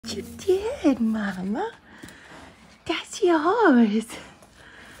did, Mama. That's yours.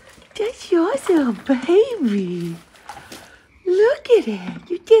 That's yours, little baby. Look at it.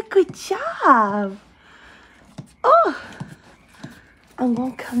 You did a good job. Oh, I'm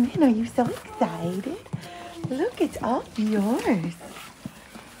going to come in. Are you so excited? Look, it's all yours.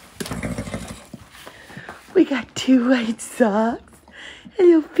 We got 2 white socks. A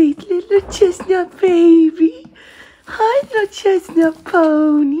little big little chestnut baby. Hi, little chestnut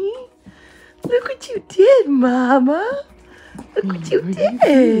pony. Look what you did, Mama. Look what you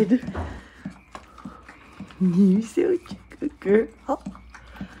did. You're such a good girl.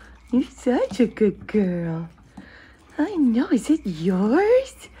 You're such a good girl. I know. Is it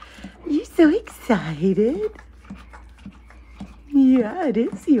yours? You're so excited. Yeah, it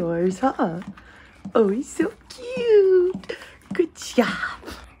is yours, huh? Oh, he's so cute. Good job.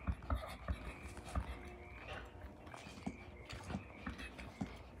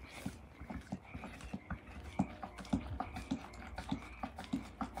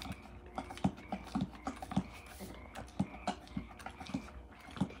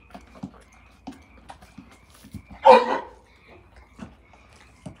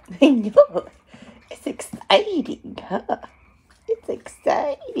 I know. It's exciting, huh? It's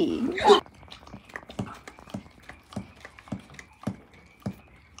exciting.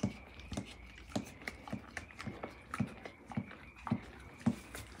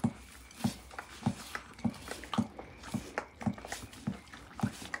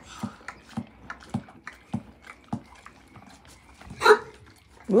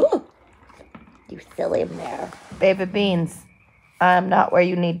 Ooh, you silly mare. Baby Beans, I'm not where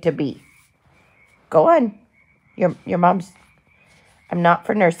you need to be. Go on. Your mom's. I'm not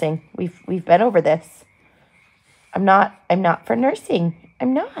for nursing. We've been over this. I'm not for nursing.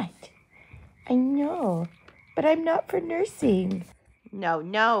 I'm not. I know, but I'm not for nursing.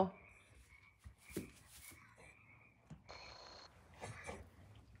 No.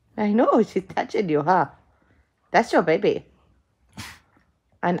 I know, she's touching you, huh? That's your baby.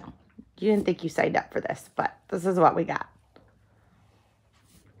 I know. You didn't think you signed up for this, but this is what we got.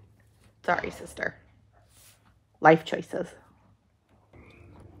 Sorry, sister. Life choices.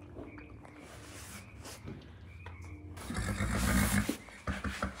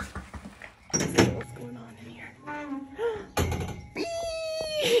 What's going on in here? Beans!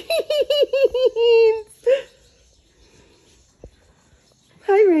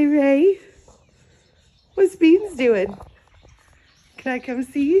 Hi, Ray Ray. What's Beans doing? Can I come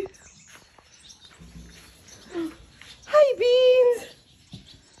see? Hi, Beans.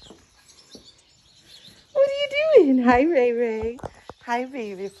 What are you doing? Hi, Ray Ray. Hi,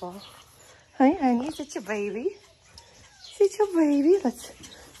 beautiful. Hi, honey. Is it your baby? Is it your baby? Let's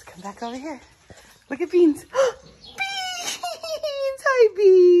come back over here. Look at Beans. Beans! Hi,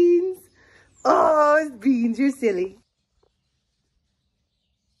 Beans. Oh, it's Beans. You're silly.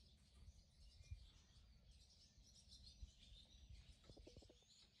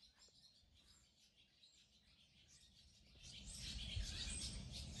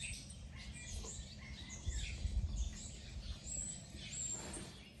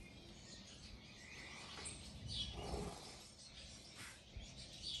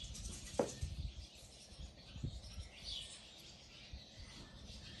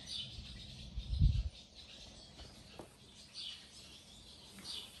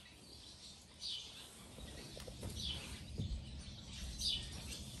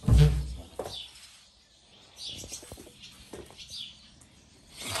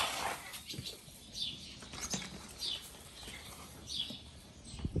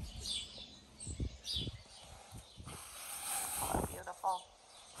 Beautiful.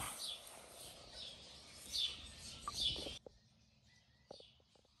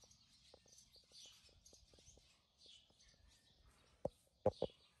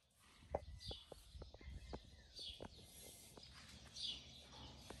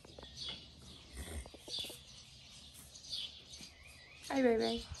 Hi, Ray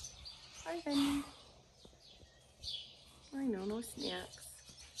Ray. Hi, honey. I know, no snacks.